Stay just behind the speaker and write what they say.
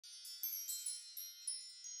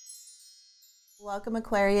Welcome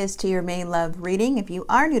Aquarius to your main love reading. If you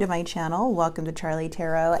are new to my channel, welcome to Charlie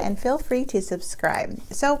Tarot and feel free to subscribe.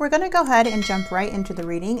 So we're going to go ahead and jump right into the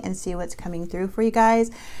reading and see what's coming through for you guys.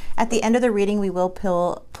 At the end of the reading, we will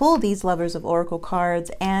pull these Lovers of Oracle cards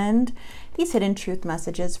and these hidden truth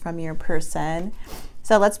messages from your person.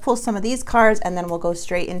 So let's pull some of these cards and then we'll go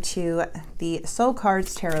straight into the Soul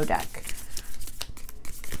Cards Tarot deck.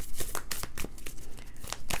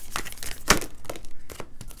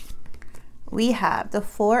 We have the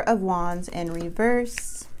Four of Wands in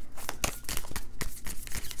reverse.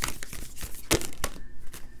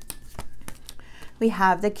 We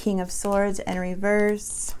have the King of Swords in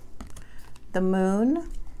reverse, the Moon,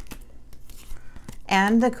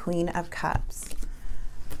 and the Queen of Cups.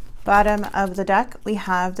 Bottom of the deck, we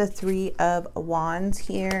have the Three of Wands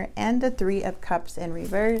here and the Three of Cups in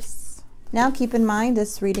reverse. Now keep in mind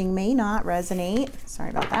this reading may not resonate, sorry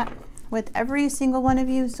about that, with every single one of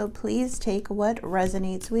you, so please take what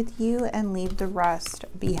resonates with you and leave the rest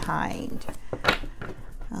behind.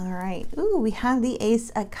 All right, ooh, we have the Ace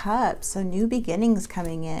of Cups, so new beginnings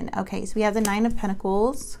coming in. Okay, so we have the Nine of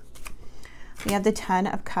Pentacles, we have the Ten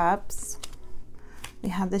of Cups, we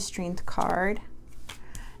have the Strength card,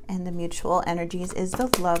 and the mutual energies is the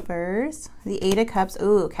Lovers, the Eight of Cups.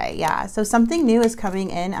 Ooh, okay, yeah, so something new is coming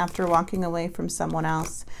in after walking away from someone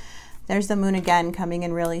else. There's the Moon again coming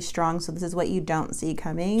in really strong, so this is what you don't see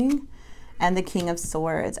coming. And the King of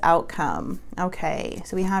Swords, outcome. Okay,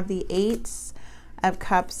 so we have the Eight of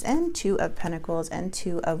Cups and Two of Pentacles and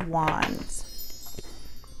Two of Wands.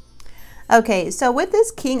 Okay, so with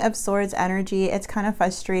this King of Swords energy, it's kind of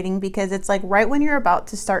frustrating because it's like right when you're about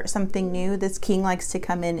to start something new, this King likes to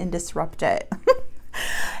come in and disrupt it.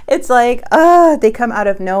 It's like, they come out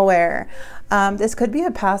of nowhere. This could be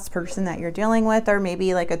a past person that you're dealing with, or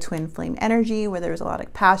maybe like a twin flame energy where there's a lot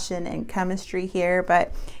of passion and chemistry here.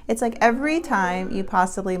 But it's like every time you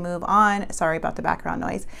possibly move on, sorry about the background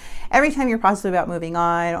noise, every time you're possibly about moving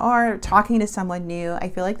on or talking to someone new, I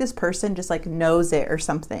feel like this person just like knows it or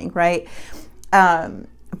something, right?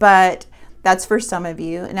 But that's for some of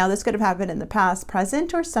you. Now this could have happened in the past,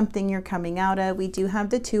 present, or something you're coming out of. We do have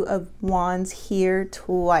the Two of Wands here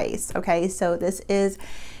twice. Okay, so this is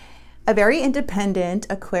a very independent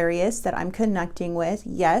Aquarius that I'm connecting with,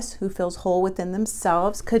 yes, who feels whole within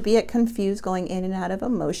themselves, could be confused going in and out of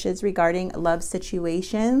emotions regarding love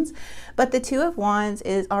situations, but the Two of Wands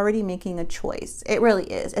is already making a choice. It really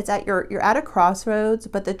is. It's at you're at a crossroads,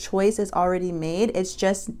 but the choice is already made. It's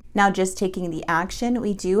just now just taking the action.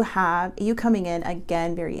 We do have you coming in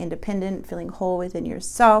again, very independent, feeling whole within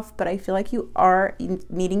yourself, but I feel like you are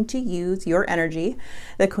needing to use your energy,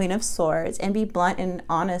 the Queen of Swords, and be blunt and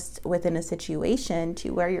honest within a situation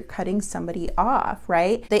to where you're cutting somebody off,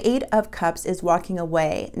 right? The Eight of Cups is walking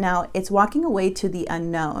away. Now it's walking away to the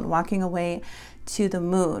unknown, walking away to the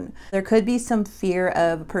Moon. There could be some fear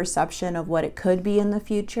of perception of what it could be in the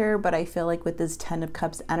future, but I feel like with this Ten of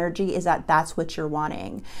Cups energy is that that's what you're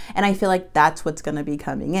wanting. And I feel like that's what's going to be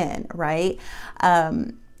coming in, right?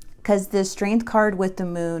 Because the Strength card with the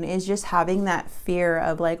Moon is just having that fear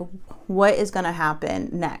of like, what is going to happen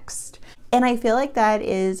next? And I feel like that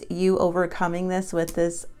is you overcoming this with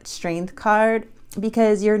this Strength card,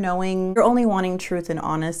 because you're knowing you're only wanting truth and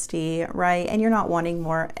honesty, right? And you're not wanting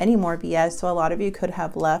any more BS. So a lot of you could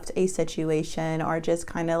have left a situation or just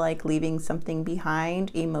kind of like leaving something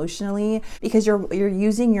behind emotionally, because you're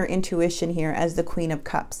using your intuition here as the Queen of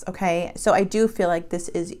Cups. Okay, so I do feel like this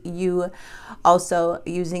is you also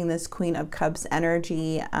using this Queen of Cups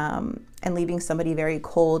energy and leaving somebody very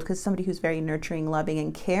cold, because somebody who's very nurturing, loving,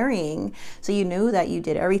 and caring. So you know that you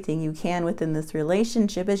did everything you can within this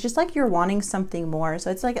relationship. It's just like you're wanting something more.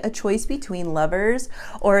 So it's like a choice between lovers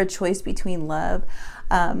or a choice between love.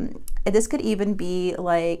 This could even be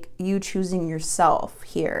like you choosing yourself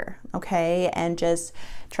here, okay? And just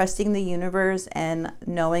trusting the universe and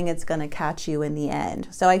knowing it's going to catch you in the end.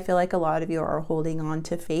 So I feel like a lot of you are holding on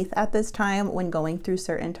to faith at this time when going through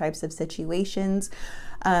certain types of situations.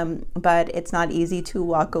 But it's not easy to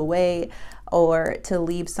walk away or to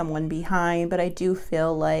leave someone behind. But I do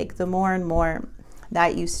feel like the more and more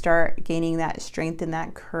that you start gaining that strength and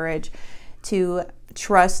that courage to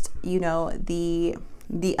trust, you know, the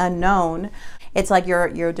unknown, it's like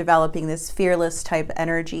you're developing this fearless type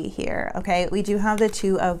energy here. Okay, we do have the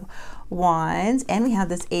Two of Wands and we have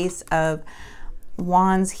this Ace of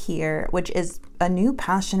Wands here, which is a new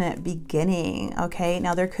passionate beginning. Okay,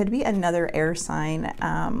 now there could be another air sign,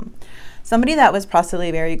 somebody that was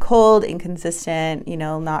possibly very cold, inconsistent, you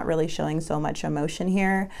know, not really showing so much emotion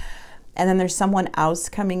here. And then there's someone else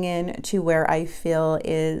coming in to where I feel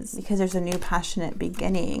is, because there's a new passionate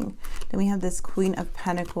beginning. Then we have this Queen of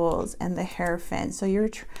Pentacles and the Hierophant. So you're,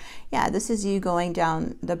 yeah, this is you going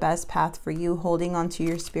down the best path for you, holding on to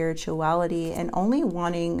your spirituality and only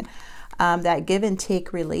wanting that give and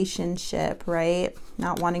take relationship, right?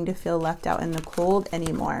 Not wanting to feel left out in the cold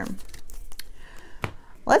anymore.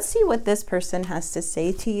 Let's see what this person has to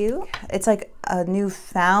say to you. It's like a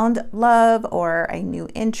newfound love or a new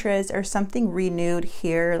interest or something renewed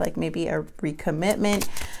here, like maybe a recommitment.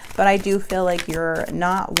 But I do feel like you're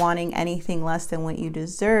not wanting anything less than what you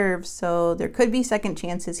deserve. So there could be second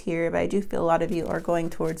chances here, but I do feel a lot of you are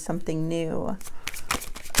going towards something new.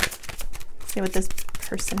 See what this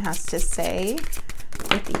person has to say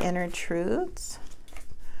with the inner truths.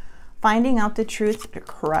 Finding out the truth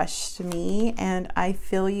crushed me, and I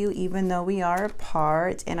feel you even though we are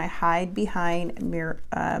apart, and I hide behind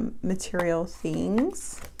material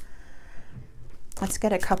things. Let's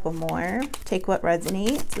get a couple more. Take what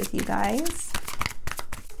resonates with you guys.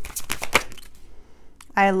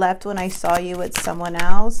 I left when I saw you with someone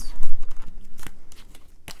else,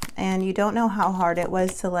 and you don't know how hard it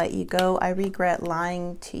was to let you go. I regret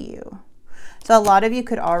lying to you. So a lot of you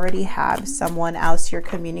could already have someone else you're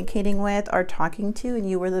communicating with or talking to, and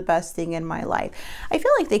you were the best thing in my life. I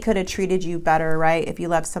feel like they could have treated you better, right? If you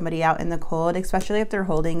left somebody out in the cold, especially if they're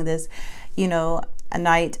holding this, you know, a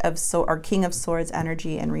Knight of Swords or King of Swords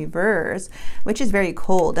energy in reverse, which is very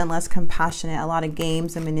cold and less compassionate. A lot of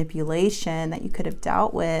games and manipulation that you could have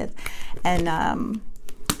dealt with. And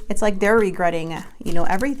it's like they're regretting, you know,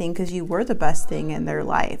 everything because you were the best thing in their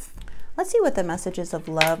life. Let's see what the messages of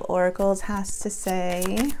love oracles has to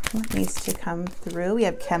say. What needs to come through? We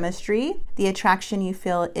have chemistry. The attraction you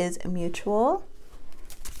feel is mutual.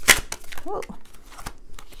 Whoa.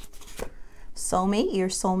 Soulmate. Your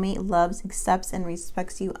soulmate loves, accepts, and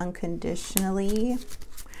respects you unconditionally.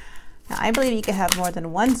 Now, I believe you could have more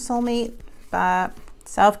than one soulmate, but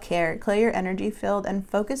self-care. Clear your energy field and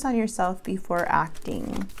focus on yourself before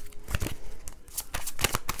acting.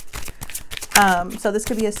 So this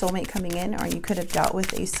could be a soulmate coming in, or you could have dealt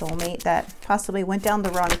with a soulmate that possibly went down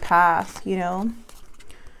the wrong path, you know.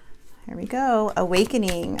 Here we go.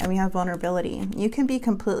 Awakening, and we have vulnerability. You can be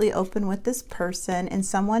completely open with this person, and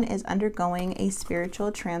someone is undergoing a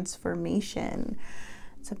spiritual transformation.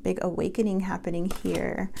 It's a big awakening happening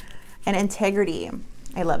here. And integrity.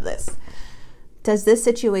 I love this. Does this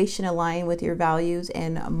situation align with your values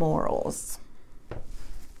and morals?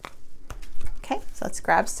 Okay, so let's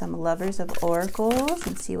grab some lovers of oracles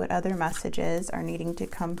and see what other messages are needing to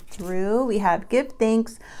come through. We have give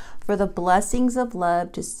thanks for the blessings of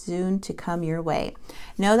love to soon to come your way.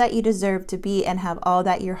 Know that you deserve to be and have all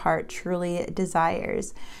that your heart truly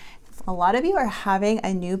desires. A lot of you are having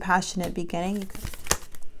a new passionate beginning.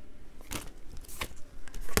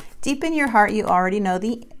 Deep in your heart, you already know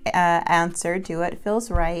the answer. Do what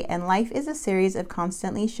feels right. And life is a series of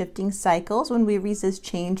constantly shifting cycles. When we resist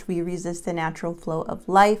change, we resist the natural flow of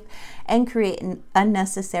life and create an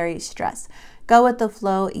unnecessary stress. Go with the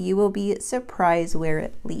flow. You will be surprised where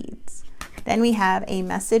it leads. Then we have a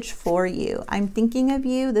message for you. I'm thinking of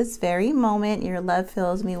you this very moment. Your love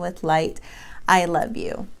fills me with light. I love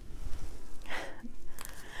you.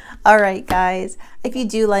 All right, guys, if you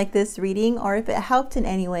do like this reading or if it helped in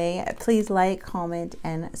any way, please like, comment,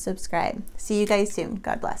 and subscribe. See you guys soon.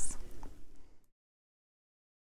 God bless.